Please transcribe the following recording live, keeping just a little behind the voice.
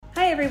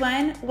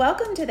everyone.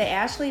 Welcome to the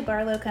Ashley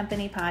Barlow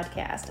Company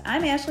podcast.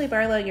 I'm Ashley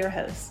Barlow, your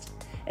host.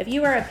 If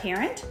you are a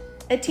parent,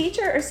 a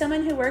teacher, or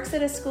someone who works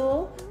at a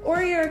school,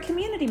 or you're a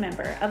community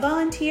member, a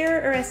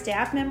volunteer, or a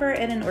staff member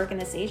at an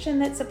organization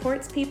that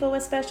supports people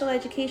with special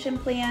education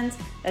plans,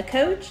 a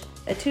coach,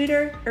 a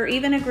tutor, or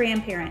even a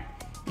grandparent,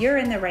 you're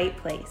in the right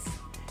place.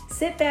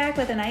 Sit back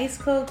with an ice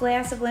cold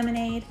glass of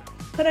lemonade,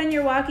 put on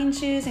your walking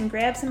shoes and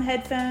grab some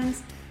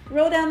headphones,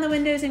 roll down the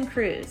windows and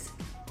cruise.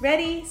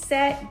 Ready,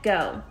 set,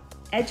 go.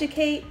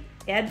 Educate,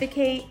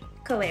 advocate,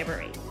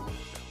 collaborate.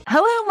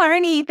 Hello,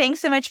 Marnie. Thanks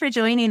so much for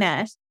joining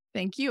us.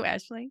 Thank you,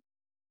 Ashley.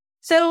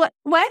 So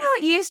why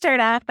don't you start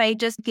off by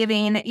just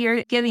giving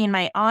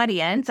my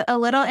audience a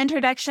little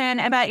introduction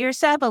about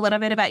yourself, a little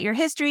bit about your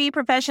history,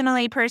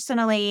 professionally,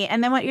 personally,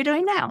 and then what you're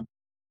doing now.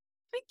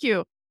 Thank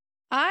you.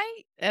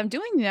 I am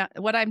doing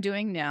what I'm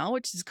doing now,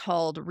 which is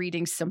called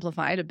Reading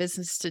Simplified, a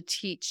business to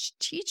teach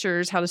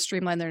teachers how to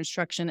streamline their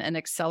instruction and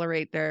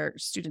accelerate their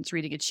students'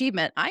 reading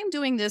achievement. I'm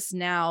doing this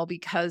now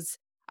because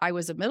I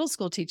was a middle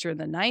school teacher in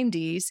the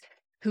 90s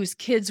whose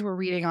kids were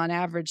reading on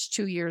average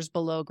 2 years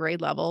below grade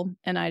level,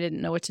 and I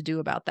didn't know what to do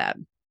about that.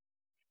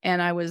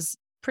 And I was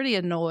pretty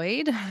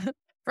annoyed,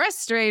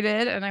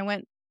 frustrated, and I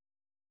went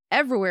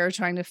everywhere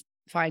trying to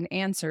find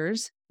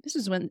answers. This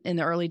was in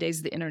the early days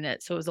of the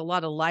internet, so it was a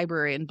lot of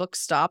library and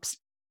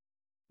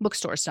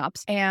bookstore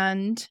stops.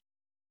 And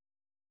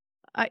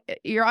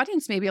your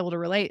audience may be able to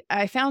relate.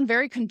 I found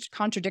very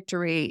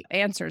contradictory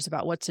answers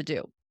about what to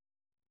do.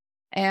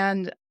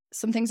 And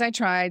some things I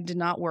tried did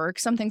not work.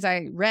 Some things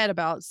I read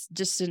about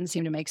just didn't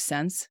seem to make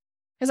sense.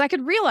 Because I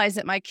could realize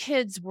that my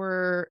kids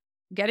were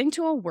getting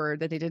to a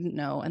word that they didn't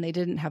know, and they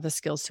didn't have the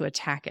skills to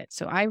attack it.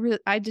 So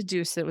I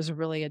deduced that it was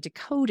really a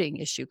decoding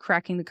issue,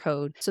 cracking the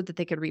code so that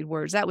they could read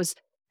words. That was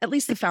at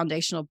least the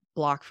foundational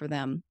block for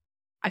them.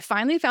 I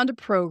finally found a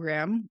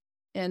program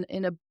in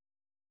a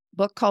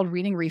book called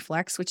Reading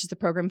Reflex, which is the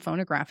program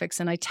Phonographics,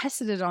 and I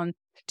tested it on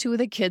two of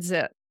the kids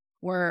that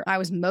I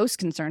was most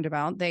concerned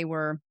about. They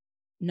were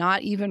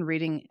not even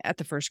reading at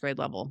the first grade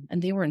level,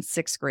 and they were in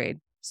sixth grade.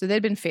 So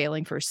they'd been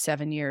failing for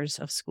 7 years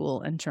of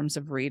school in terms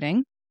of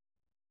reading.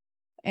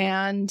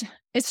 And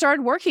it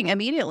started working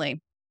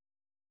immediately.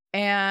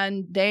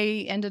 And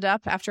they ended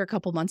up, after a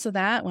couple months of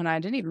that, when I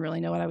didn't even really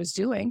know what I was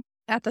doing,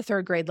 at the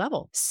third grade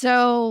level.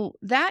 So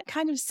that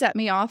kind of set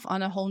me off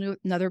on a whole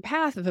another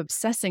path of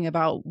obsessing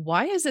about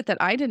why is it that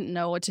I didn't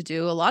know what to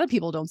do? A lot of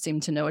people don't seem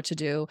to know what to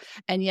do.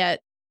 And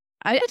yet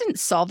I didn't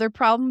solve their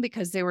problem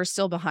because they were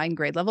still behind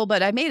grade level,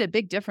 but I made a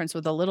big difference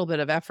with a little bit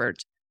of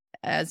effort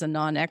as a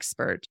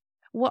non-expert.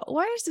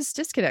 Why is this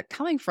disconnect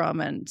coming from?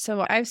 And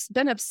so I've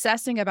been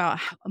obsessing about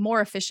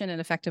more efficient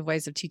and effective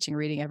ways of teaching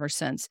reading ever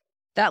since.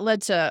 That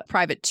led to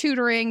private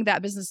tutoring.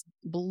 That business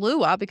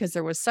blew up because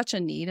there was such a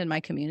need in my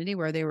community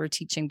where they were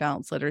teaching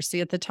balanced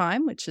literacy at the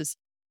time, which is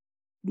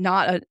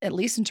not, at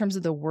least in terms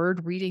of the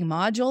word reading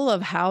module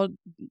of how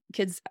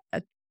kids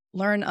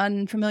learn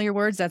unfamiliar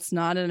words, that's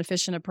not an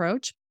efficient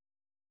approach.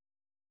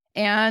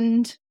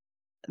 And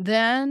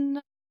then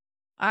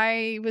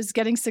I was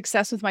getting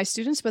success with my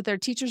students, but their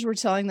teachers were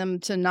telling them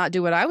to not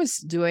do what I was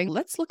doing.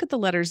 Let's look at the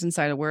letters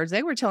inside of words.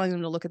 They were telling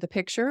them to look at the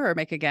picture or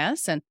make a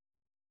guess. And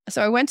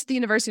so I went to the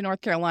University of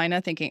North Carolina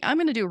thinking, I'm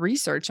going to do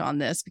research on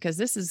this because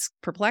this is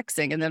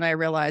perplexing. And then I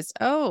realized,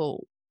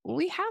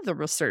 we have the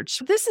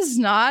research. This is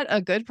not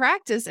a good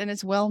practice, and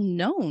it's well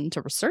known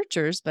to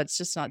researchers, but it's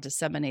just not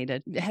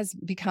disseminated. It has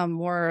become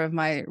more of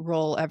my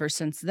role ever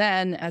since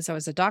then. As I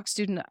was a doc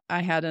student,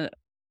 I had an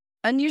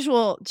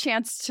unusual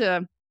chance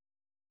to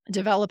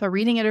develop a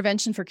reading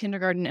intervention for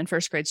kindergarten and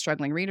first grade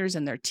struggling readers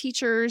and their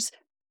teachers.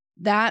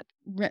 That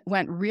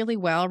went really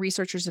well.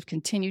 Researchers have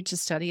continued to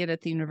study it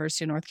at the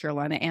University of North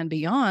Carolina and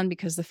beyond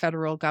because the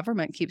federal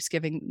government keeps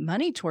giving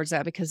money towards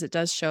that because it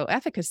does show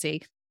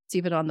efficacy. It's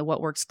even on the What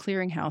Works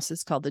Clearinghouse.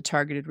 It's called the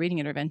Targeted Reading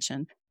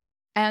Intervention.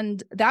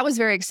 And that was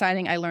very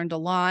exciting. I learned a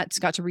lot,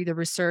 got to read the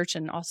research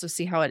and also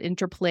see how it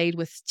interplayed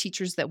with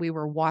teachers that we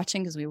were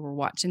watching because we were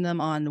watching them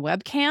on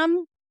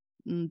webcam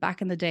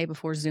back in the day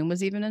before Zoom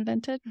was even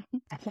invented.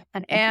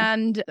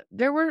 And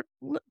there were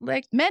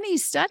many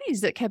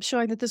studies that kept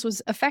showing that this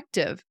was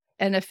effective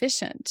and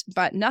efficient,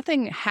 but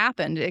nothing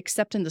happened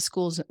except in the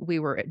schools we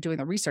were doing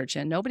the research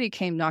in. Nobody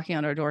came knocking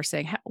on our door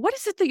saying, what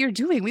is it that you're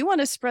doing? We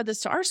want to spread this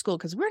to our school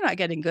because we're not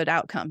getting good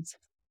outcomes.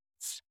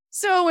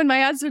 So when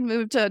my husband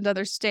moved to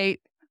another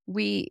state,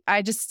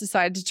 I just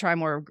decided to try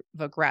more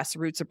of a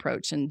grassroots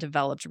approach and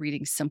developed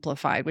Reading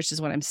Simplified, which is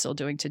what I'm still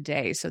doing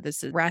today. So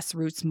this is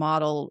grassroots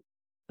model,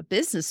 a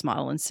business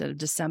model, instead of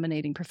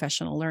disseminating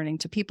professional learning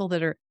to people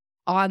that are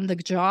on the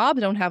job,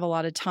 don't have a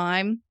lot of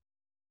time.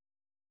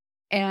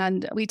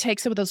 And we take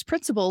some of those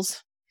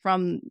principles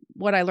from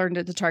what I learned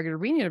at the Targeted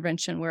Reading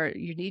Intervention, where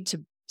you need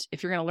to,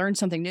 if you're going to learn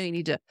something new, you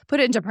need to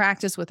put it into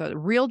practice with a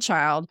real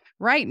child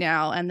right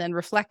now, and then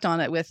reflect on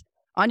it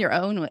on your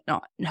own,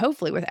 and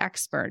hopefully with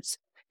experts.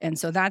 And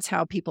so that's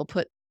how people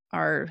put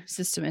our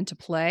system into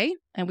play.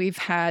 And we've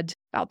had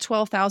about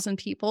 12,000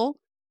 people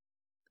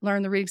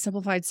learn the Reading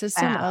Simplified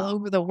system all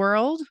over the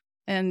world.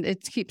 And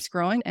it keeps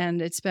growing.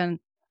 And it's been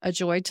a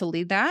joy to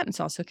lead that. It's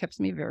also kept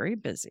me very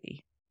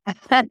busy.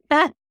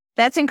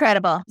 That's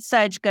incredible.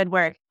 Such good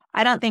work.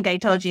 I don't think I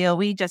told you,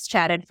 we just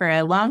chatted for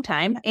a long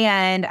time,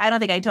 and I don't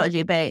think I told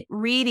you, but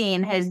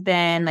reading has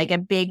been like a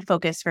big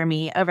focus for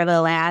me over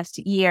the last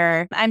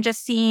year. I'm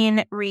just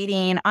seeing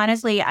reading.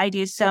 Honestly, I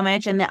do so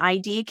much in the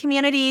ID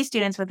community,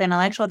 students with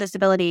intellectual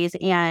disabilities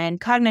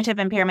and cognitive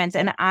impairments,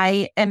 and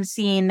I am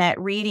seeing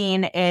that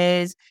reading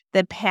is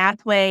the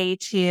pathway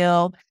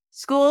to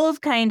schools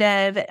kind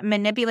of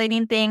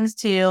manipulating things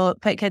to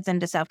put kids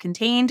into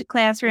self-contained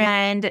classrooms,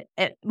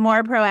 and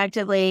more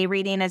proactively,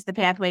 reading as the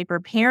pathway for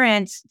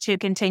parents to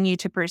continue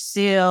to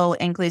pursue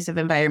inclusive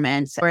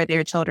environments for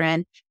their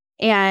children.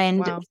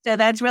 And so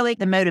that's really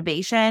the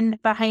motivation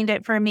behind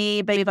it for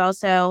me. But we've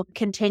also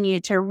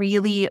continued to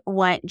really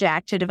want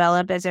Jack to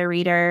develop as a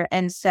reader.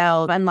 And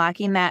so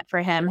unlocking that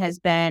for him has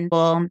been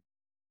cool.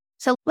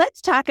 So let's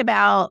talk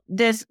about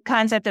this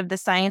concept of the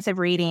science of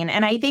reading.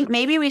 And I think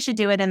maybe we should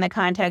do it in the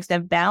context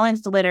of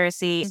balanced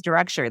literacy,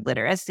 structured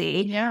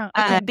literacy. Yeah.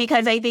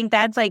 Because I think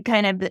that's like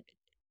kind of,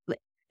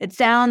 it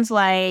sounds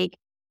like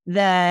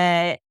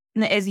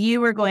as you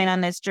were going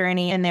on this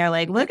journey and they're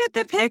like, look at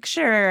the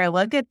picture,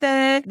 look at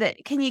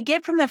can you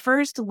get from the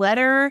first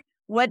letter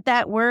what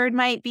that word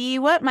might be,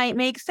 what might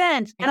make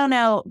sense? I don't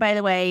know, by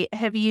the way,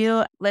 have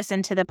you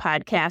listened to the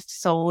podcast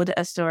Sold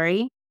a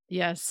Story?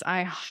 Yes,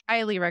 I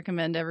highly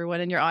recommend everyone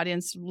in your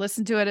audience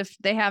listen to it if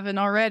they haven't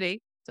already.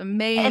 It's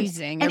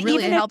amazing. And it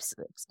really helps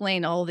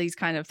explain all these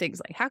kind of things.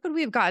 Like, how could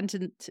we have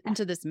gotten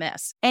into this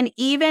mess? And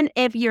even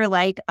if you're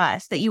like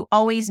us, that you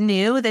always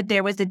knew that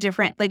there was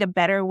a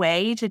better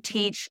way to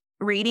teach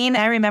reading.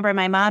 I remember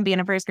my mom being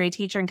a first grade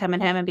teacher and coming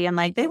home and being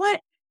like, they want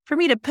for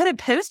me to put a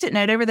Post-it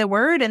note over the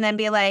word and then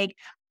be like,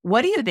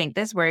 what do you think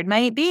this word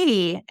might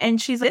be? And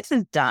she's like, this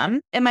is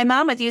dumb. And my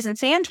mom was using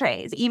sand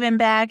trays, even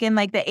back in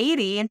like the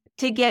 80s,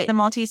 to get the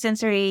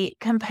multisensory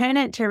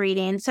component to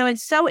reading. So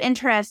it's so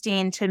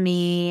interesting to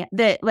me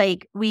that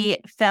like we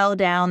fell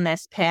down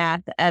this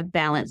path of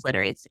balanced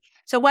literacy.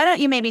 So why don't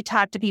you maybe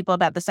talk to people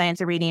about the science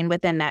of reading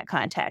within that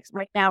context?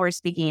 Right now we're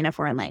speaking a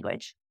foreign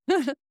language.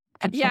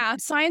 Yeah,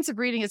 science of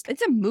reading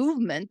it's a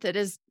movement that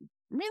is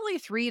really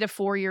 3 to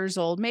 4 years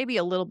old, maybe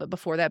a little bit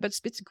before that, but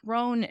it's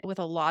grown with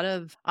a lot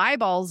of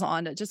eyeballs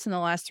on it just in the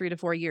last 3 to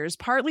 4 years,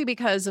 partly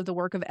because of the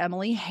work of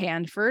Emily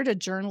Hanford, a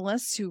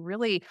journalist who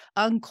really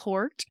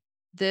uncorked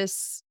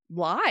this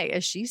lie,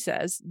 as she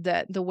says,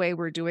 that the way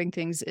we're doing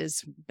things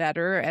is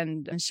better.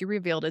 And she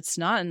revealed it's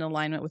not in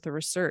alignment with the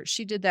research.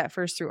 She did that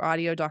first through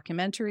audio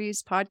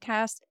documentaries,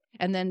 podcasts,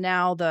 and then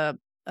now a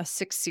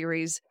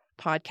 6-series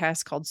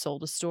podcast called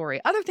Sold a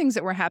Story. Other things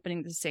that were happening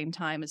at the same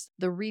time is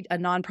a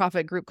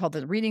nonprofit group called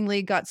the Reading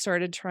League got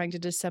started trying to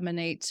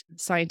disseminate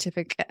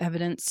scientific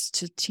evidence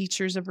to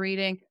teachers of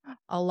reading.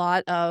 A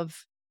lot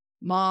of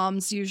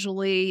moms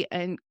usually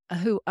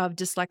of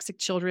dyslexic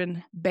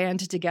children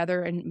banded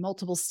together in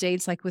multiple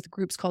states, like with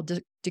groups called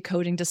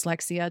Decoding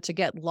Dyslexia, to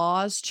get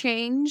laws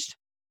changed.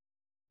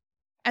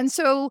 And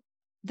so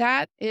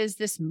that is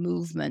this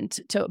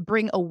movement to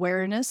bring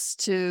awareness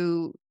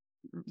to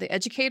the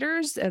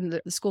educators and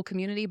the school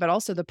community, but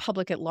also the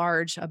public at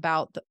large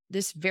about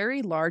this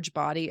very large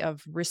body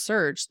of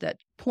research that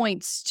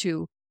points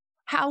to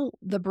how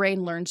the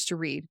brain learns to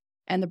read.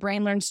 And the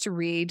brain learns to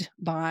read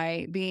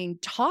by being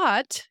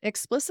taught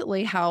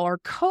explicitly how our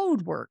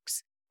code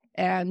works.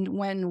 And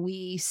when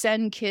we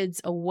send kids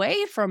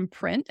away from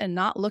print and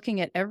not looking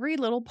at every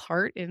little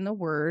part in the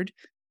word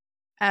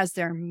as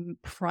their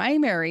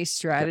primary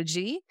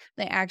strategy,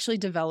 they actually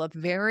develop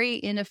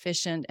very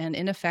inefficient and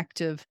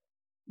ineffective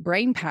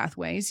brain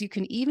pathways. You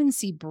can even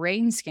see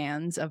brain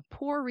scans of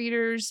poor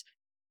readers.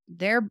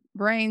 Their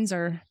brains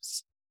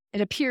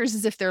it appears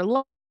as if they're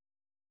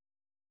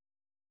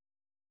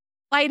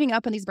lighting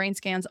up in these brain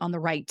scans on the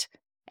right.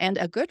 And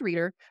a good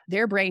reader,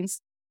 their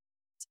brains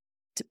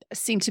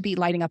seem to be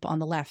lighting up on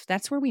the left.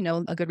 That's where we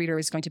know a good reader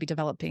is going to be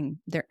developing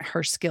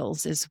her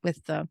skills, is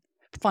with the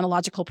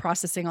phonological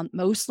processing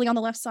mostly on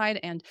the left side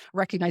and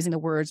recognizing the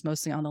words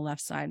mostly on the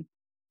left side.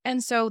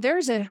 And so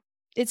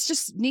it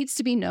just needs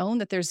to be known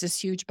that there's this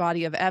huge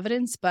body of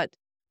evidence, but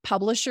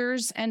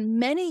publishers and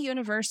many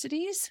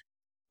universities,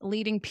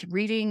 leading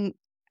reading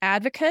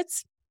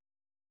advocates,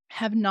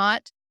 have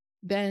not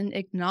been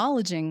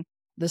acknowledging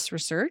this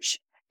research.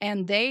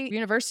 And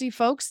university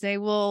folks, they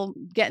will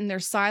get in their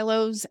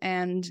silos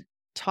and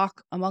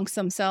talk amongst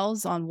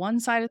themselves on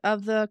one side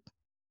of the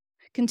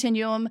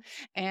continuum,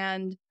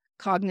 and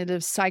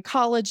cognitive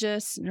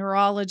psychologists,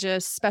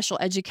 neurologists, special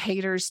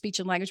educators, speech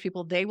and language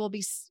people, they will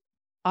be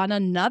on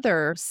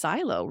another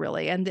silo,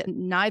 really, and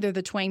neither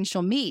the twain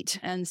shall meet.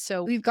 And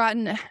so we've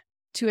gotten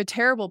to a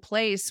terrible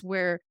place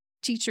where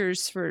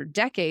teachers for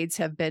decades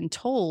have been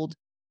told,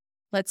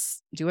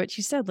 let's do what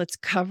you said, let's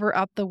cover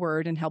up the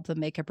word and help them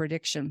make a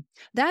prediction.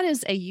 That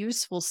is a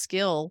useful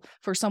skill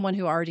for someone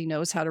who already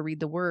knows how to read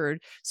the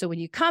word. So when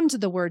you come to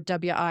the word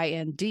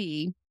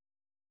W-I-N-D,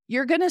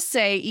 you're going to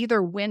say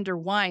either wind or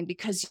wine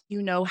because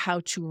you know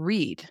how to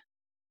read.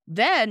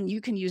 Then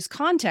you can use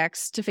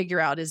context to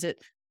figure out, is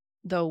it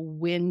the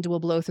wind will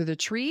blow through the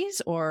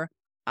trees, or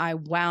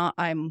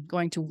I'm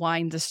going to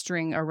wind the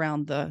string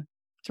around the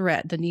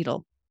thread, the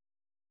needle.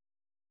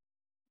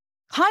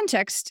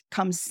 Context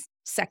comes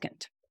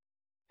second.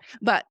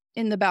 But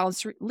in the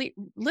balanced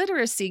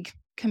literacy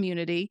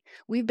community,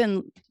 we've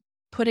been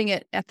putting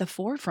it at the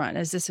forefront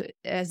as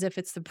if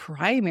it's the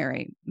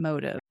primary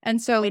motive.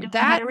 And so We don't know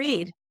how to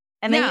read.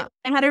 And then you don't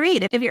know how to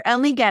read. If you're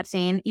only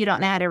guessing, you don't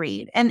know how to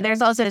read. And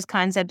there's also this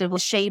concept of the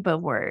shape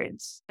of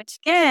words, which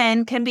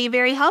again can be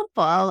very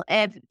helpful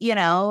if,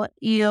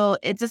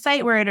 it's a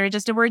sight word or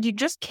just a word you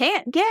just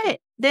can't get.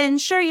 Then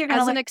sure, you're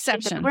going to an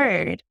exception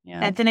word. Yeah.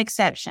 That's an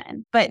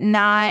exception, but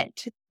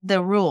not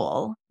the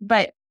rule.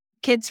 But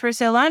kids for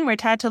so long were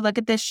taught to look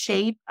at the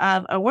shape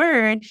of a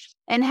word,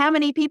 and how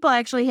many people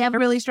actually have a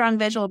really strong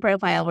visual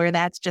profile where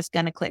that's just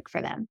going to click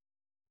for them.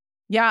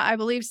 Yeah, I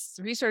believe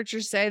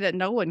researchers say that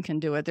no one can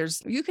do it.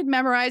 You could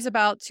memorize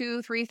about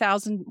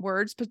 2,000-3,000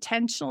 words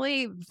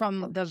potentially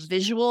from the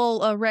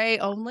visual array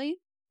only,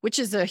 which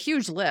is a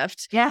huge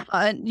lift. Yeah.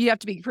 You have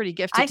to be pretty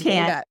gifted to do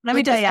that. Let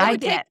me tell you, I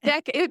can't.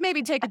 It would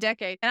maybe take a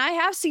decade. And I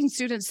have seen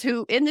students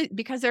who,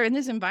 because they're in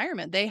this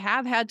environment, they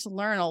have had to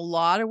learn a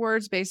lot of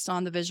words based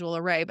on the visual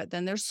array, but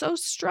then they're so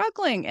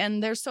struggling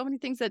and there's so many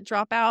things that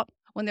drop out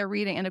when they're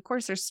reading. And of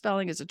course, their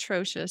spelling is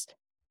atrocious.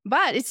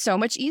 But it's so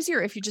much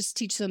easier if you just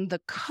teach them the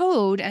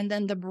code, and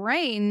then the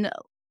brain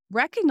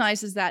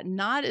recognizes that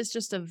not as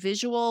just a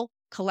visual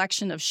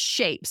collection of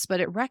shapes,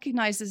 but it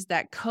recognizes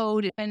that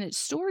code and it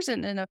stores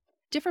it in a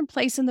different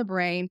place in the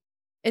brain.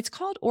 It's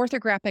called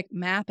orthographic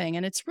mapping,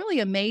 and it's really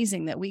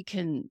amazing that we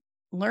can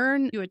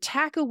learn. You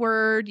attack a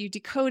word, you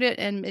decode it,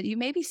 and you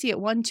maybe see it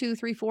 1, 2,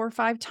 3, 4,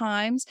 5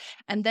 times,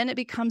 and then it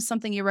becomes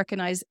something you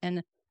recognize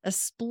in a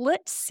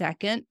split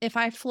second. If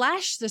I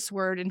flash this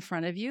word in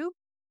front of you,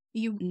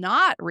 you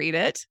not read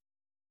it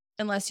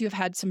unless you've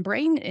had some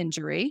brain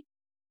injury.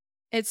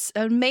 It's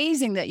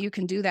amazing that you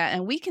can do that.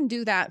 And we can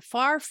do that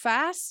far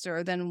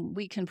faster than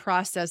we can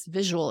process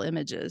visual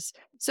images.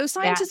 So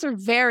scientists are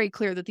very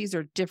clear that these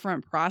are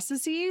different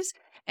processes.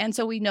 And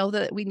so we know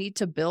that we need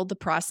to build the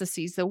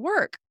processes that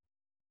work.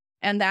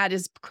 And that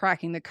is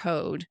cracking the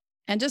code.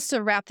 And just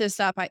to wrap this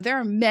up, there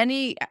are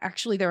many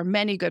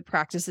good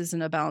practices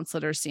in a balanced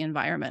literacy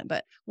environment.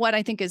 But what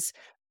I think is,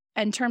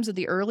 in terms of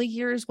the early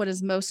years, what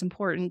is most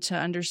important to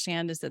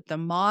understand is that the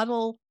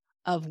model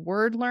of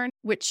word learning,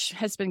 which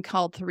has been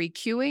called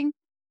 3Qing,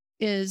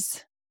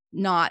 is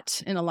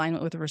not in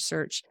alignment with the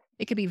research.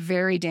 It could be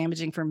very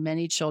damaging for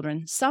many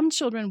children. Some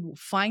children will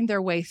find their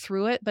way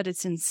through it, but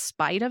it's in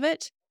spite of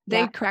it.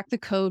 They crack the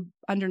code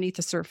underneath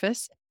the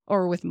surface,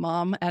 or with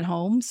mom at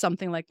home,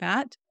 something like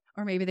that.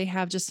 Or maybe they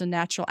have just a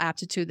natural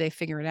aptitude, they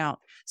figure it out.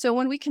 So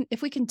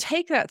if we can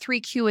take that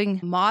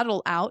 3Qing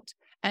model out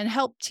and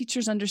help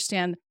teachers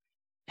understand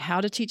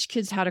how to teach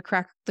kids how to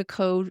crack the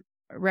code,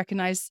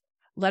 recognize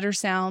letter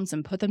sounds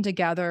and put them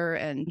together,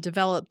 and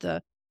develop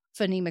the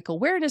phonemic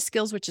awareness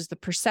skills, which is the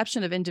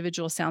perception of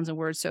individual sounds and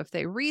words. So if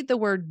they read the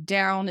word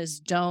down as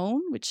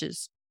down, which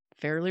is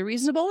fairly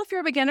reasonable if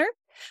you're a beginner,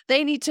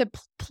 they need to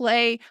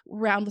play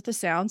around with the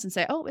sounds and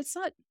say, oh, it's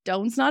not,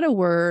 down's not a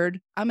word.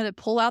 I'm going to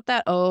pull out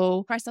that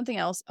O, try something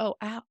else. Oh,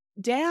 out,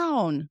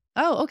 down.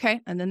 Oh,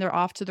 okay. And then they're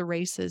off to the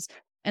races.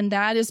 And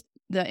that is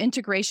the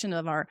integration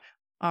of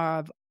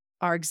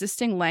our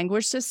existing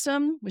language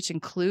system, which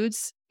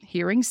includes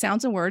hearing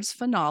sounds and words,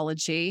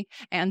 phonology,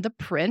 and the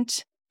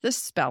print, the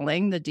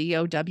spelling, the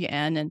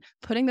DOWN, and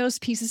putting those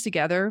pieces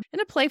together in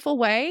a playful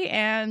way.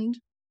 And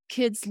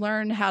kids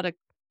learn how to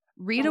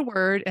read a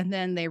word, and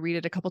then they read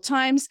it a couple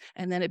times,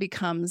 and then it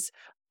becomes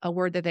a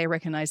word that they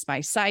recognize by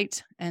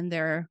sight, and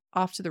they're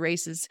off to the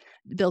races,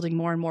 building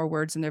more and more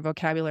words in their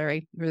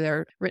vocabulary, or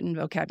their written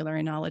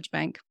vocabulary knowledge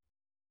bank.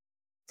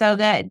 So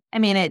good. I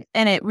mean,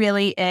 it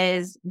really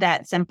is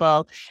that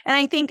simple. And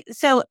I think,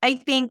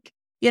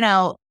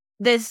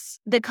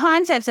 the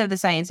concepts of the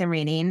science and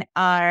reading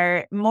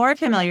are more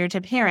familiar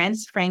to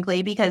parents,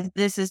 frankly, because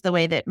this is the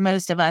way that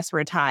most of us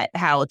were taught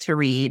how to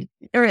read,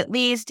 or at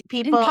least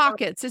people in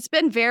pockets. It's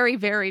been very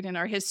varied in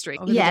our history.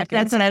 Yeah,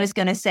 that's what I was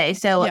going to say.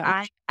 So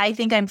yeah. I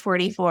think I'm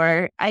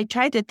 44. I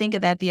tried to think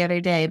of that the other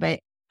day, but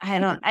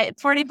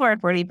 44 or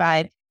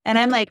 45. And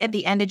I'm like at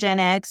the end of Gen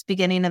X,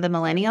 beginning of the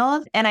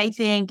millennials. And I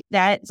think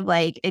that's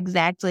like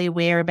exactly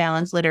where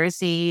balanced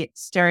literacy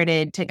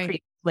started to creep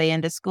its way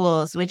into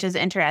schools, which is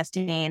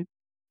interesting.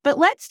 But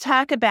let's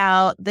talk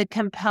about the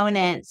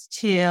components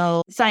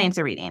to science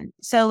of reading.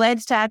 So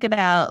let's talk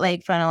about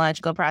like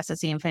phonological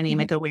processing,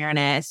 phonemic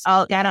awareness.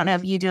 I don't know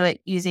if you do it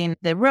using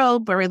the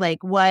rope or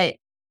like what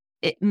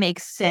it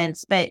makes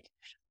sense, but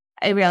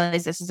I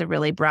realize this is a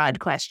really broad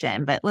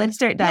question, but let's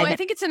start diving. No, I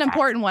think it's an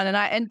important one.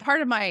 And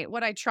part of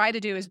what I try to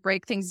do is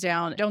break things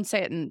down. Don't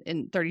say it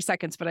in 30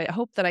 seconds, but I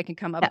hope that I can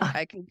come up,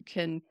 I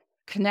can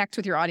connect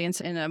with your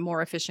audience in a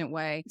more efficient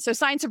way. So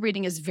science of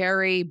reading is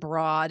very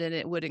broad, and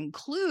it would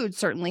include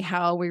certainly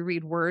how we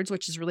read words,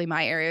 which is really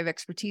my area of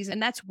expertise. And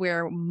that's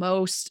where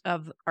most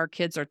of our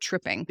kids are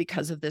tripping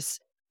because of this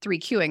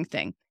 3Qing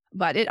thing.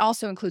 But it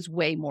also includes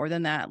way more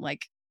than that,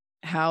 like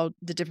how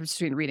the difference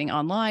between reading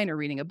online or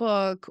reading a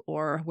book,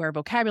 or where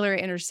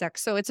vocabulary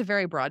intersects. So it's a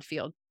very broad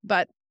field.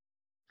 But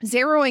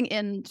zeroing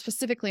in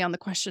specifically on the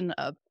question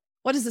of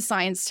what does the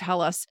science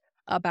tell us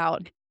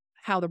about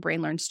how the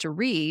brain learns to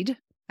read,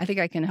 I think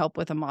I can help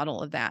with a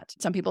model of that.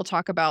 Some people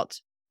talk about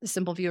the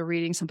simple view of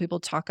reading. Some people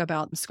talk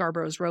about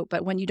Scarborough's rope.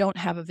 But when you don't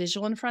have a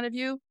visual in front of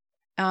you,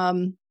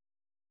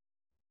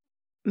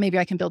 maybe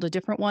I can build a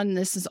different one.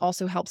 This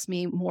also helps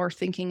me more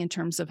thinking in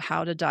terms of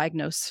how to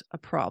diagnose a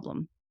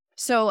problem.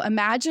 So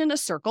imagine a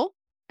circle,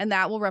 and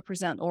that will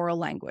represent oral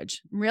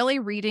language. Really,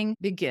 reading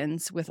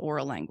begins with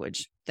oral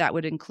language. That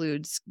would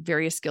include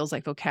various skills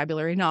like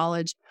vocabulary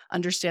knowledge,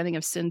 understanding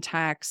of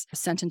syntax,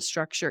 sentence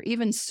structure,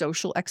 even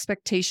social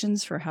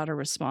expectations for how to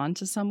respond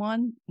to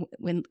someone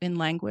in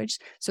language.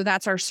 So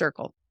that's our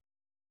circle.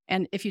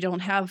 And if you don't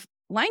have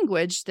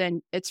language,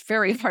 then it's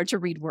very hard to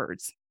read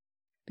words,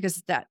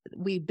 because that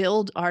we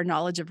build our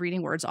knowledge of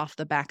reading words off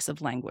the backs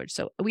of language.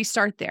 So we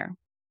start there.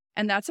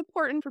 And that's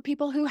important for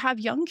people who have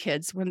young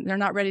kids when they're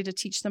not ready to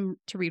teach them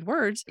to read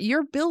words.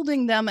 You're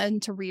building them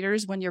into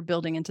readers when you're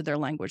building into their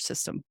language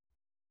system.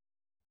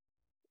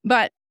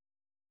 But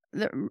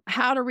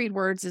how to read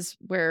words is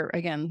where,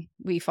 again,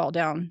 we fall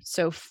down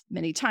so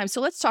many times.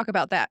 So let's talk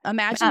about that.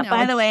 Imagine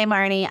by the way,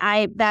 Marnie,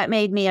 that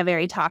made me a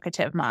very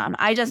talkative mom.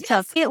 I just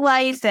took a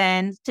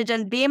license to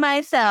just be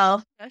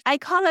myself. I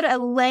call it a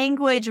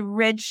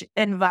language-rich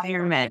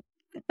environment.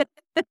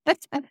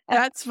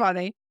 That's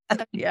funny.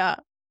 Yeah.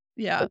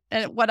 Yeah.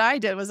 And what I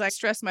did was I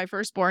stressed my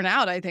firstborn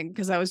out, I think,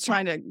 because I was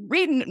trying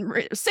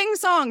to sing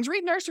songs,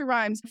 read nursery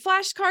rhymes,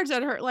 flashcards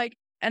at her.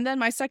 And then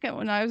my second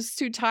one, I was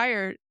too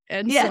tired.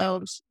 And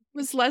so she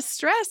was less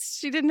stressed.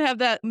 She didn't have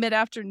that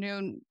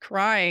mid-afternoon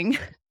crying.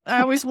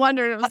 I always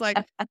wondered, it was like,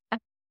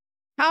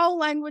 how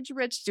language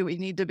rich do we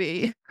need to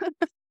be?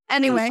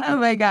 Anyway. Oh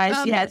my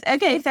gosh. Yes.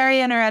 Okay.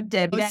 Sorry,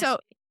 interrupted. So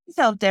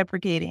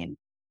self-deprecating.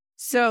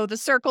 So the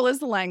circle is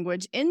the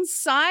language.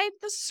 Inside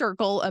the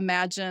circle,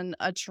 imagine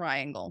a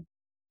triangle.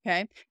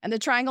 Okay. And the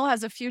triangle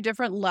has a few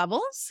different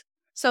levels.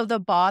 So the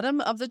bottom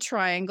of the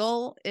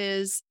triangle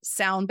is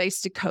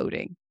sound-based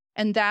decoding.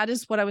 And that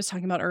is what I was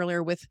talking about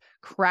earlier with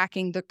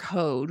cracking the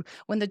code.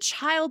 When the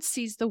child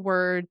sees the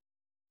word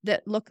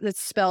that's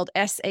spelled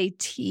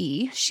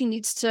S-A-T, she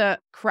needs to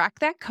crack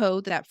that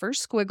code. That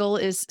first squiggle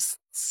is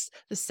S,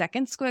 the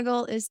second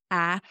squiggle is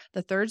A,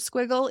 the third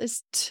squiggle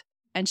is T,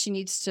 and she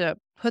needs to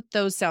put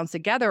those sounds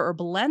together or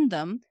blend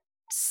them,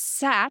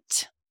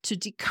 sat, to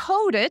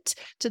decode it,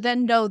 to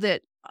then know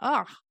that,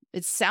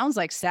 it sounds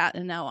like sat,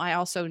 and now I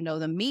also know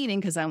the meaning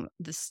because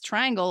this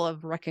triangle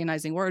of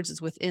recognizing words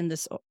is within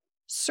this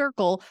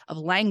circle of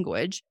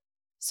language.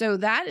 So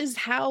that is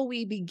how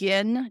we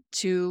begin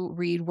to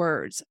read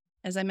words.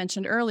 As I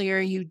mentioned earlier,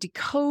 you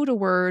decode a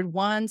word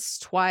once,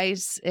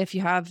 twice. If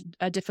you have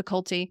a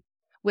difficulty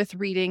with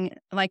reading,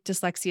 like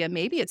dyslexia,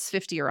 maybe it's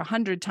 50 or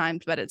 100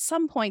 times, but at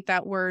some point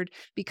that word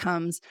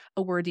becomes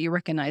a word that you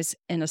recognize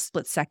in a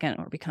split second,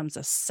 or becomes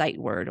a sight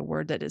word, a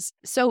word that is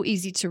so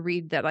easy to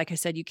read that, like I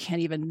said, you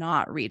can't even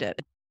not read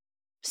it.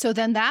 So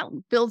then that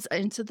builds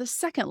into the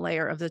second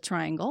layer of the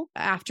triangle.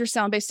 After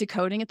sound-based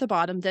decoding at the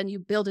bottom, then you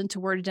build into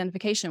word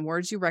identification,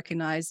 words you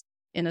recognize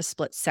in a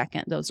split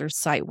second. Those are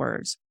sight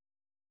words.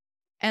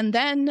 And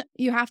then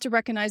you have to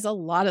recognize a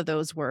lot of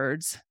those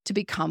words to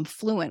become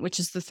fluent, which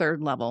is the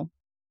third level.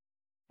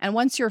 And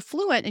once you're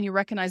fluent and you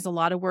recognize a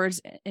lot of words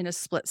in a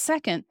split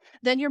second,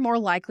 then you're more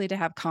likely to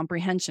have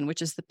comprehension,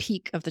 which is the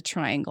peak of the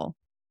triangle.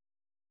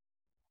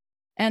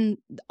 And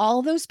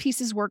all those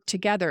pieces work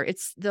together.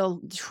 It's the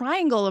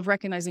triangle of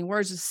recognizing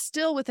words is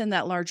still within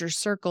that larger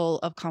circle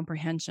of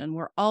comprehension.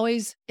 We're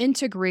always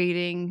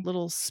integrating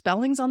little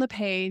spellings on the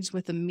page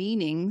with the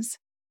meanings.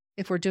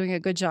 If we're doing a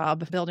good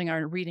job of building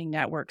our reading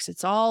networks,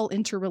 it's all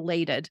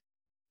interrelated.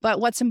 But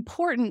what's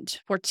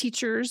important for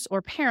teachers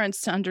or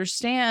parents to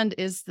understand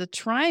is the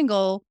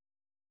triangle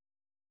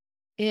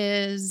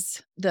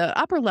is the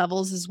upper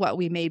levels is what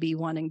we may be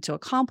wanting to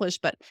accomplish,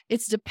 but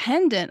it's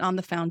dependent on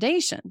the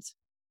foundations.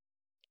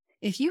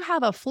 If you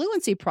have a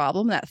fluency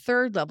problem, that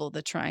third level of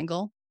the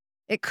triangle,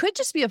 it could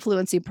just be a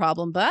fluency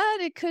problem,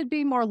 but it could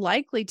be more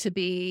likely to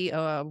be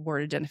a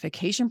word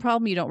identification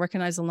problem. You don't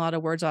recognize a lot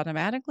of words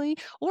automatically,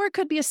 or it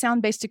could be a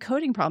sound-based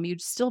decoding problem.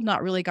 You've still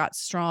not really got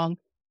strong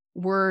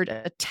word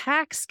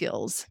attack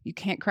skills. You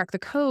can't crack the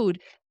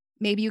code.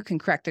 Maybe you can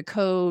crack the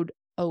code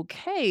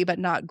okay, but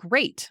not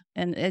great.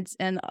 And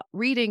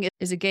reading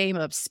is a game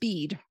of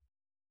speed.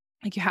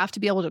 Like you have to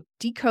be able to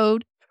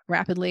decode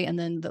rapidly, and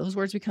then those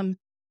words become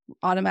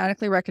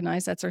automatically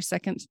recognized. That's our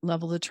second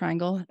level of the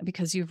triangle.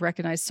 Because you've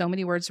recognized so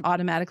many words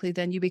automatically,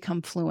 then you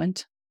become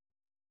fluent.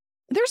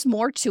 There's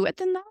more to it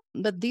than that,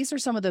 but these are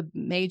some of the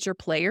major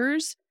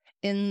players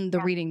in the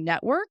reading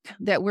network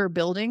that we're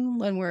building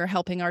when we're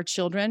helping our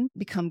children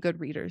become good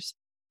readers.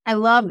 I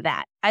love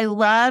that. I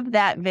love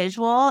that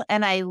visual,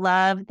 and I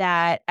love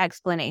that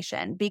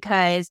explanation,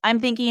 because I'm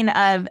thinking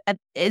of,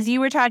 as you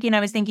were talking, I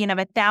was thinking of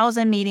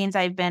 1,000 meetings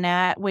I've been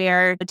at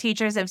where the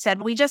teachers have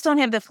said, we just don't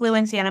have the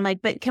fluency. And I'm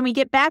like, but can we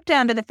get back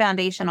down to the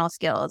foundational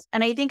skills?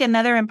 And I think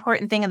another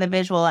important thing of the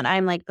visual, and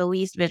I'm like the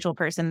least visual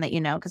person that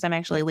you know, because I'm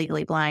actually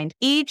legally blind.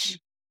 Each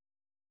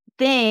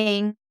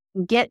thing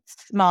get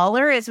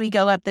smaller as we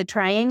go up the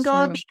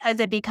triangle True. because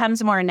it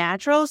becomes more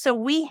natural. So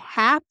we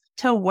have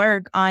to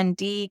work on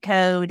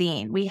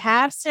decoding. We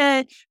have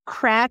to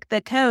crack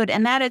the code.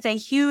 And that is a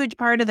huge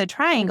part of the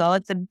triangle.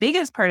 It's the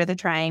biggest part of the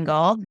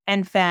triangle,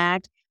 in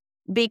fact,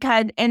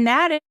 and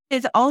that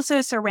is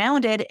also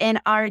surrounded in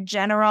our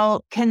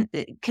general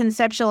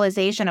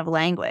conceptualization of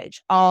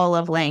language, all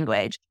of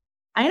language.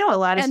 I know a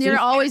lot of And you're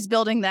always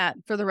building that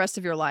for the rest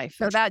of your life.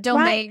 So that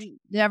domain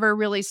never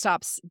really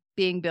stops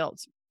being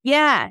built.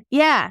 Yeah.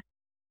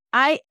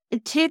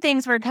 Two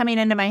things were coming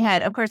into my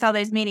head. Of course, all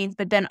those meetings,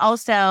 but then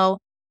also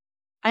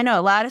I know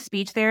a lot of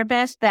speech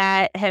therapists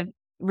that have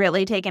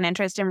really taken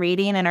interest in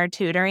reading and are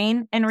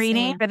tutoring and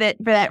reading for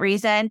that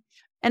reason.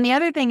 And the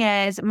other thing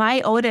is my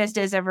oldest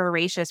is a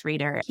voracious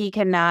reader.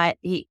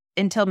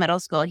 Until middle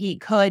school, he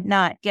could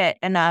not get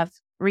enough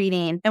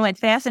reading. And what's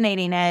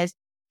fascinating is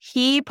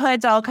he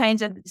puts all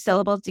kinds of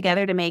syllables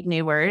together to make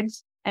new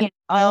words and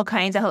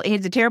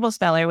he's a terrible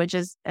speller, which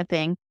is a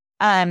thing.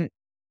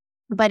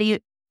 But he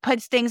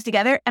puts things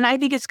together. And I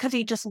think it's because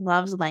he just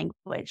loves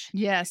language.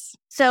 Yes.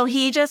 So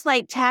he just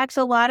tacks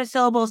a lot of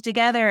syllables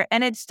together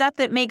and it's stuff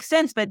that makes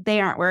sense, but they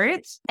aren't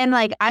words. And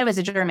I was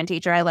a German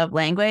teacher. I love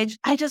language.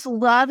 I just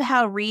love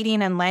how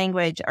reading and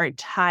language are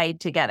tied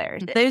together.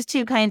 Those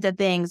two kinds of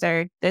things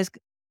those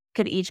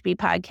could each be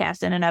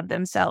podcasts in and of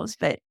themselves,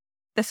 but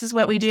this is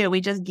what we do.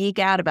 We just geek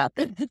out about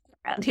this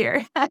around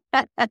here.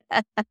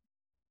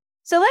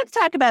 So let's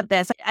talk about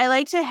this. I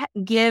like to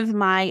give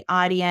my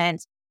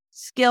audience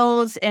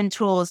skills and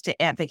tools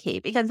to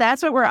advocate because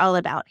that's what we're all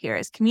about here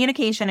is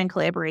communication and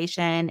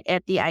collaboration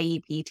at the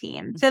IEP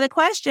team. So the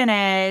question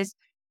is,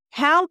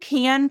 how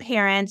can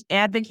parents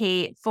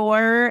advocate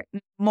for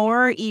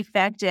more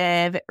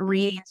effective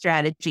reading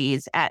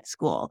strategies at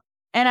school?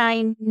 And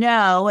I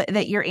know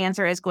that your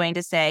answer is going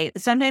to say,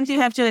 sometimes you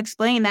have to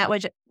explain that,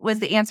 which was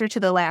the answer to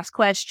the last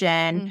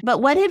question.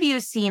 But what have you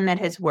seen that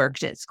has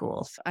worked at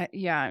schools?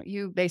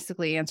 You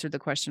basically answered the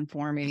question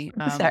for me.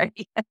 Sorry.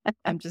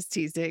 I'm just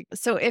teasing.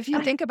 So if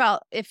you think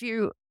about, if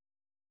you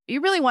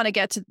really want to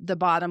get to the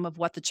bottom of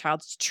what the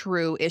child's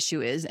true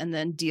issue is and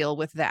then deal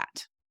with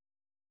that.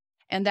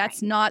 And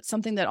that's not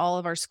something that all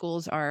of our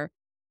schools are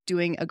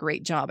doing a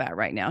great job at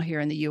right now here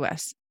in the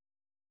US.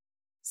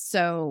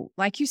 So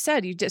like you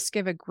said, you just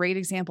give a great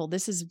example.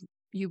 This is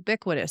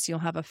ubiquitous. You'll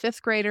have a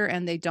fifth grader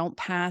and they don't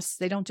pass.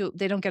 They don't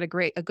get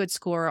a good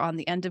score on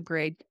the end of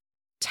grade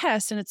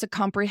test. And it's a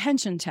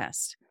comprehension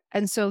test.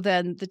 And so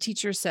then the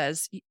teacher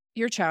says,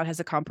 your child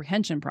has a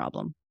comprehension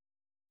problem.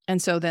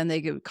 And so then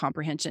they give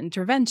comprehension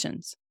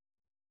interventions.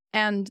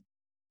 And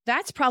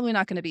that's probably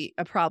not going to be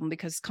a problem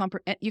because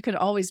you can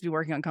always be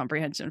working on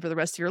comprehension for the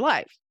rest of your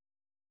life.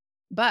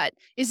 But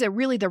is it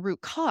really the root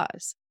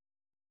cause?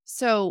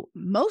 So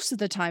most of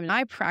the time, and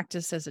I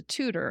practice as a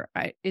tutor,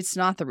 it's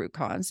not the root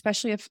cause,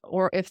 especially if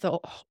the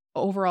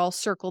overall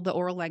circle, the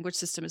oral language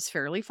system is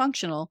fairly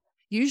functional.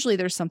 Usually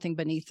there's something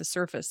beneath the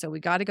surface. So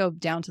we got to go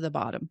down to the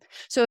bottom.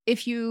 So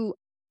if you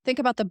think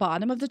about the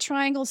bottom of the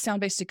triangle,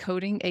 sound-based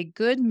decoding, a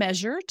good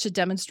measure to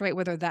demonstrate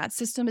whether that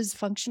system is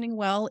functioning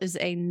well is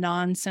a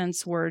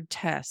nonsense word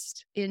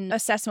test. In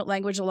assessment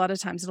language, a lot of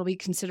times it'll be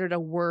considered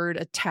a word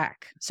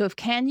attack. So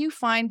can you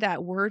find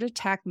that word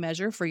attack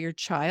measure for your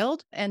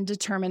child and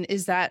determine,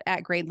 is that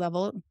at grade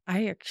level?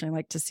 I actually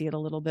like to see it a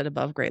little bit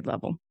above grade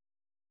level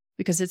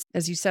because it's,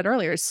 as you said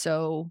earlier, is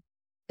so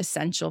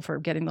essential for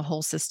getting the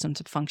whole system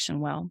to function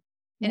well.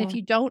 And if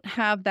you don't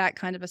have that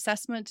kind of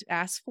assessment,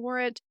 ask for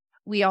it.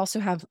 We also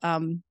have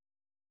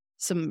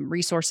some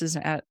resources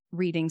at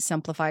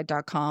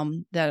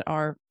readingsimplified.com that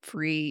are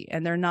free,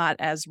 and they're not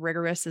as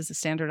rigorous as a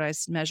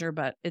standardized measure,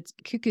 but it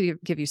could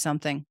give you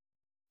something.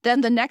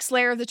 Then the next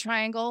layer of the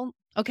triangle.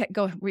 Okay,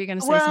 go. Were you going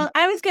to say something?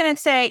 I was going to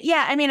say,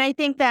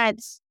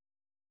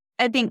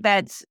 I think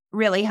that's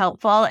really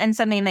helpful and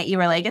something that you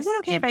were like, is it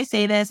okay if I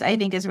say this? I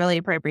think is really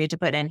appropriate to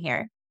put in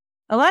here.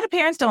 A lot of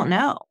parents don't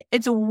know.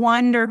 It's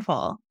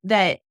wonderful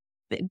that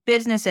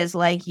businesses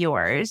like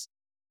yours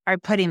are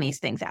putting these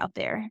things out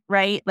there,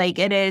 right?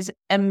 It is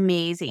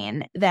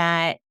amazing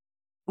that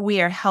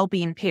we are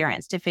helping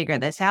parents to figure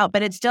this out,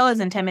 but it still is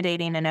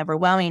intimidating and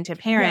overwhelming to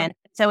parents.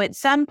 Yeah. So at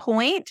some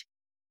point,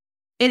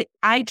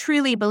 I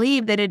truly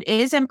believe that it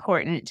is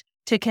important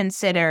to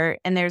consider,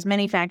 and there's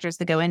many factors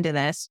that go into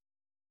this,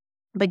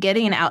 but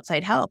getting an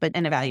outside help,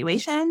 an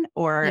evaluation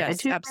or a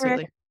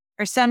tutor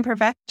or some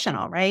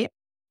professional, right?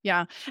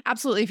 Yeah,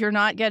 absolutely. If you're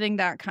not getting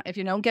if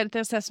you don't get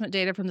the assessment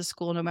data from the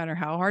school, no matter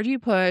how hard you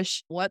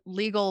push, what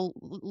legal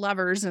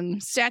levers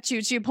and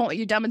statutes you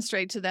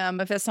demonstrate to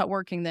them, if it's not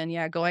working, then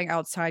going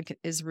outside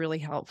is really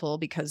helpful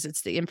because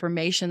it's the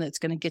information that's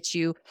going to get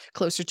you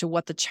closer to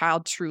what the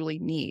child truly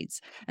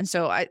needs. And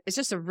so it's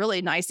just a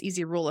really nice,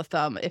 easy rule of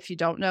thumb. If you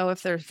don't know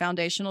if their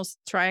foundational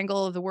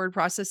triangle of the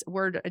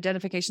word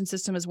identification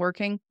system is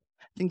working,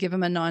 then give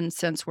them a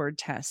nonsense word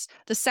test.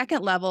 The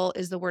second level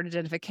is the word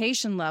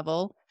identification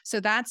level. So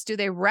that's, do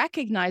they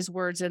recognize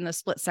words in the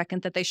split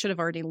second that they should have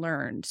already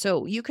learned?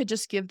 So you could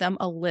just give them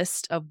a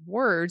list of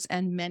words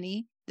and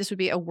this would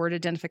be a word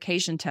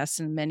identification test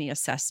in many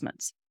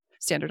assessments,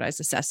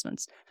 standardized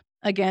assessments.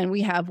 Again,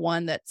 we have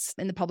one that's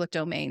in the public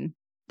domain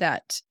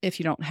that if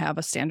you don't have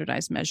a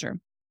standardized measure.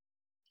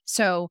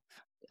 So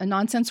a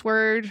nonsense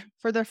word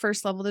for the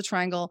first level of the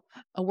triangle,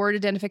 a word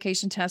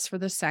identification test for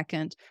the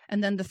second,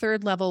 and then the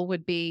third level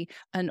would be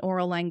an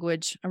oral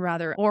language, or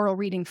rather oral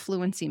reading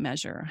fluency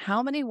measure.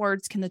 How many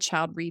words can the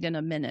child read in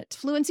a minute?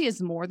 Fluency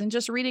is more than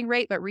just reading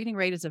rate, but reading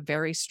rate is a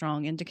very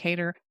strong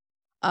indicator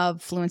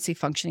of fluency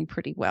functioning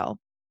pretty well.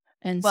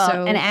 And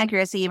and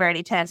accuracy you've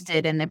already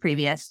tested in the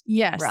previous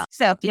yes. run.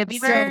 So if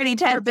you've already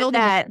tested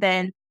that,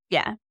 then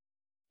yeah.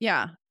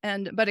 Yeah.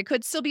 But it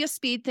could still be a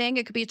speed thing.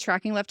 It could be a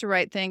tracking left to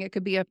right thing. It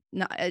could be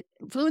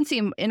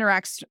fluency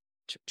interacts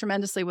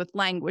tremendously with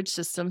language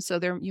systems. So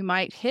there, you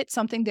might hit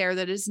something there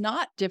that is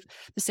not the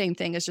same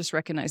thing as just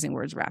recognizing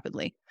words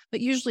rapidly,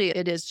 but usually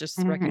it is just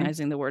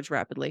recognizing the words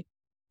rapidly.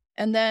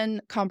 And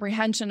then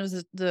comprehension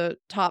is the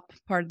top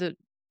part of the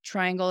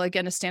triangle.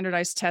 Again, a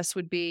standardized test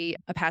would be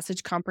a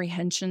passage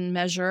comprehension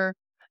measure.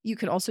 You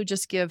could also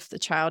just give the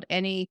child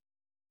any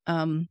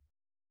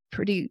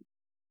pretty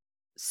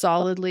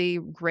solidly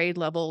grade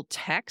level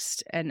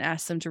text and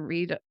ask them to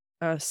read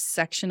a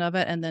section of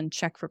it and then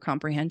check for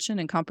comprehension.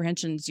 And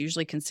comprehension is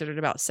usually considered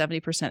about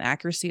 70%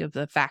 accuracy of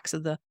the facts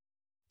of the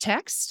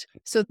text.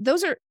 So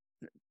those are,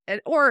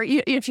 or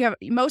if you have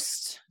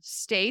most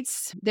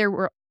states,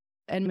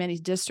 and many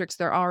districts,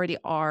 there already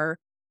are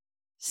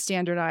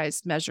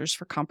standardized measures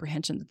for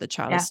comprehension that the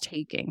child is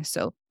taking.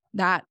 So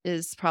that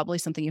is probably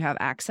something you have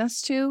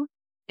access to.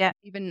 Yeah,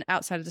 even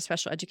outside of the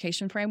special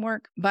education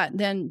framework, but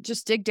then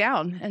just dig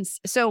down. And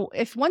so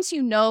once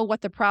you know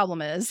what the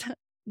problem is,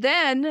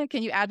 then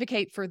can you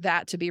advocate for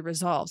that to be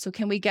resolved? So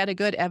can we get a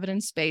good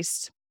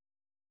evidence-based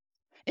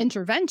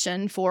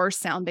intervention for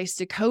sound-based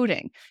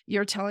decoding?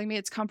 You're telling me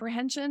it's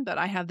comprehension, but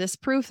I have this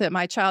proof that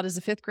my child is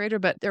a 5th grader,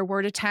 but their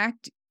word attack,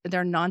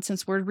 their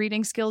nonsense word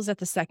reading skills at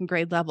the 2nd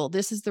grade level.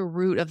 This is the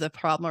root of the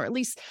problem, or at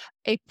least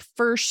a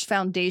first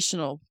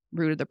foundational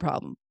root of the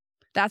problem.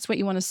 That's what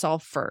you want to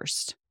solve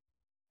first.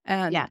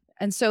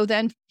 And so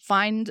then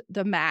find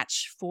the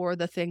match for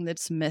the thing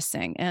that's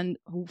missing. And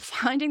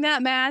finding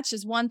that match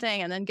is one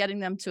thing, and then getting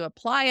them to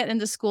apply it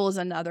into school is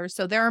another.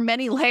 So there are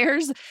many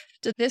layers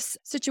to this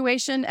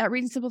situation. At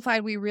Reading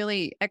Simplified, we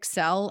really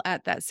excel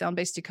at that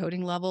sound-based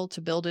decoding level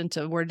to build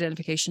into word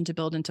identification, to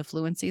build into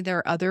fluency. There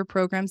are other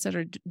programs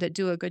that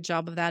do a good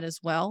job of that as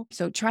well.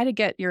 So try to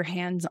get your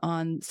hands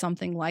on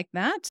something like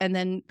that, and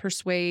then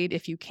persuade,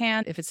 if you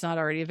can, if it's not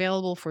already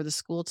available, for the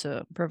school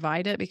to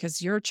provide it,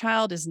 because your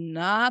child is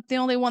not the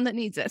only one that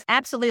needs it.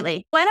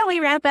 Absolutely. Why don't we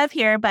wrap up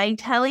here by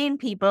telling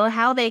people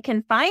how they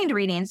can find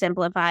Reading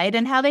Simplified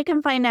and how they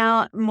can find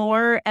out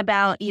more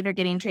about either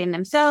getting trained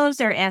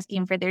themselves or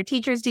asking for their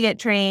teachers to get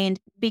trained,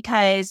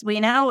 because we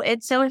know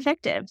it's so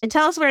effective. And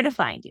tell us where to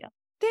find you.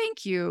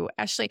 Thank you,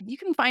 Ashley. You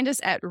can find us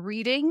at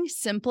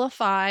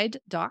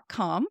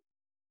readingsimplified.com.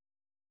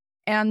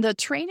 And the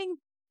training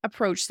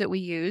approach that we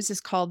use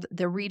is called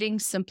the Reading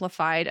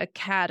Simplified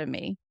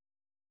Academy.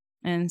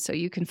 And so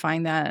you can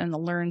find that in the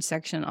Learn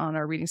section on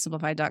our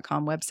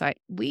readingsimplified.com website.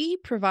 We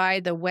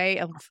provide the way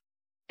of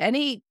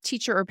any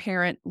teacher or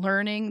parent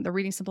learning the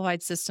Reading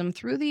Simplified system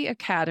through the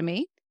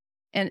Academy.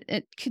 And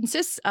it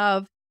consists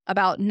of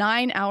about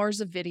 9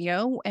 hours of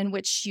video in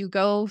which you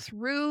go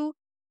through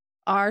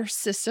our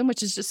system,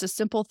 which is just a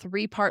simple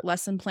 3-part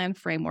lesson plan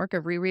framework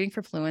of rereading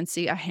for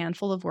fluency, a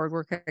handful of word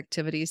work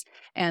activities,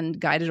 and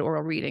guided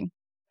oral reading.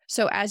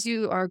 So as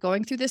you are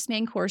going through this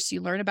main course, you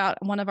learn about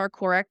one of our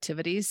core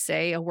activities,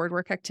 say a word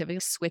work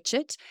activity, switch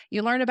it.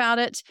 You learn about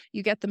it,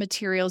 you get the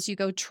materials, you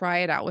go try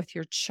it out with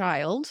your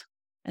child,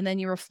 and then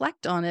you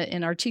reflect on it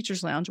in our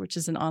Teacher's Lounge, which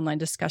is an online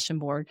discussion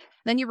board.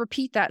 Then you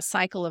repeat that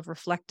cycle of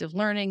reflective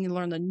learning. You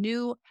learn the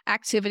new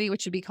activity,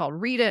 which would be called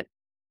Read It.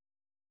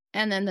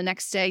 And then the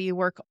next day you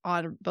work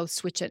on both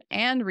switch it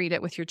and read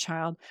it with your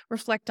child,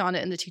 reflect on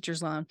it in the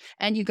Teacher's Lounge,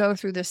 and you go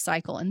through this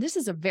cycle. And this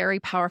is a very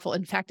powerful,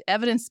 in fact,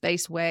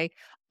 evidence-based way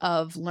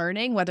of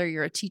learning, whether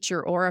you're a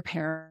teacher or a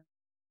parent,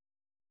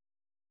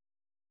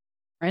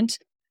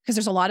 because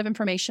there's a lot of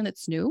information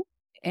that's new,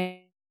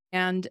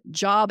 and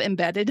job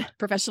embedded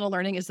professional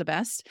learning is the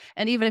best.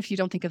 And even if you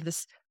don't think of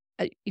this,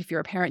 if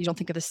you're a parent, you don't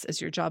think of this as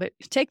your job,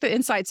 take the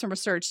insights from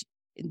research,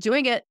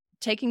 doing it,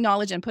 taking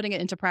knowledge and putting it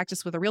into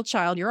practice with a real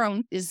child, your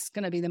own, is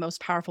going to be the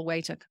most powerful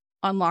way to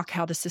unlock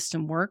how the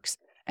system works.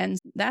 And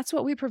that's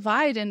what we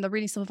provide in the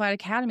Reading Simplified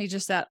Academy,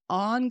 just that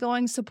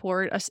ongoing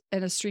support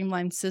in a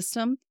streamlined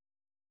system.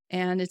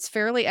 And it's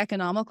fairly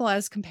economical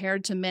as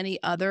compared to many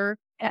other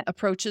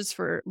approaches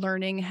for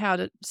learning how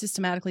to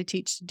systematically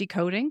teach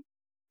decoding.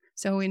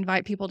 So we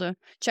invite people to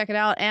check it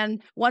out.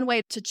 And one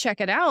way to check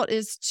it out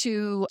is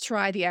to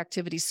try the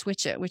activity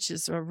Switch It, which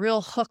is a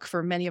real hook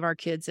for many of our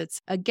kids.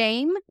 It's a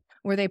game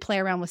where they play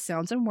around with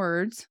sounds and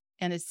words,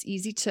 and it's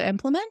easy to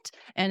implement,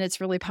 and it's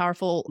really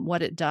powerful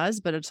what it does,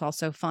 but it's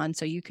also fun.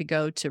 So you could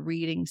go to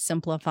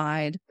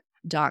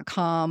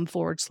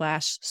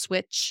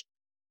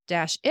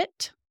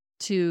readingsimplified.com/switch-it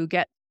to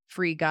get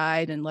free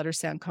guide and letter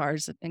sound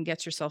cards and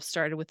get yourself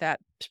started with that.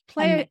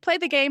 Play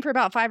the game for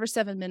about 5 or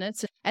 7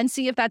 minutes. and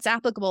see if that's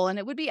applicable. And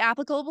it would be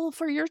applicable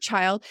for your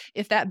child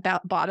if that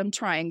bottom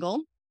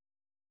triangle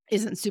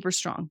isn't super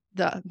strong.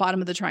 The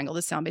bottom of the triangle,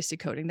 the sound-based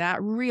decoding,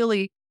 that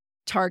really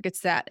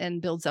targets that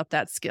and builds up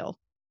that skill.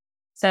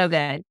 So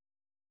good.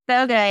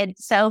 So good.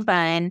 So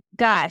fun.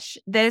 Gosh,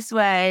 this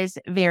was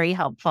very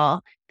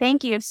helpful.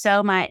 Thank you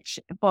so much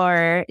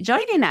for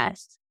joining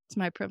us. It's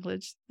my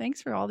privilege.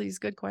 Thanks for all these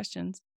good questions.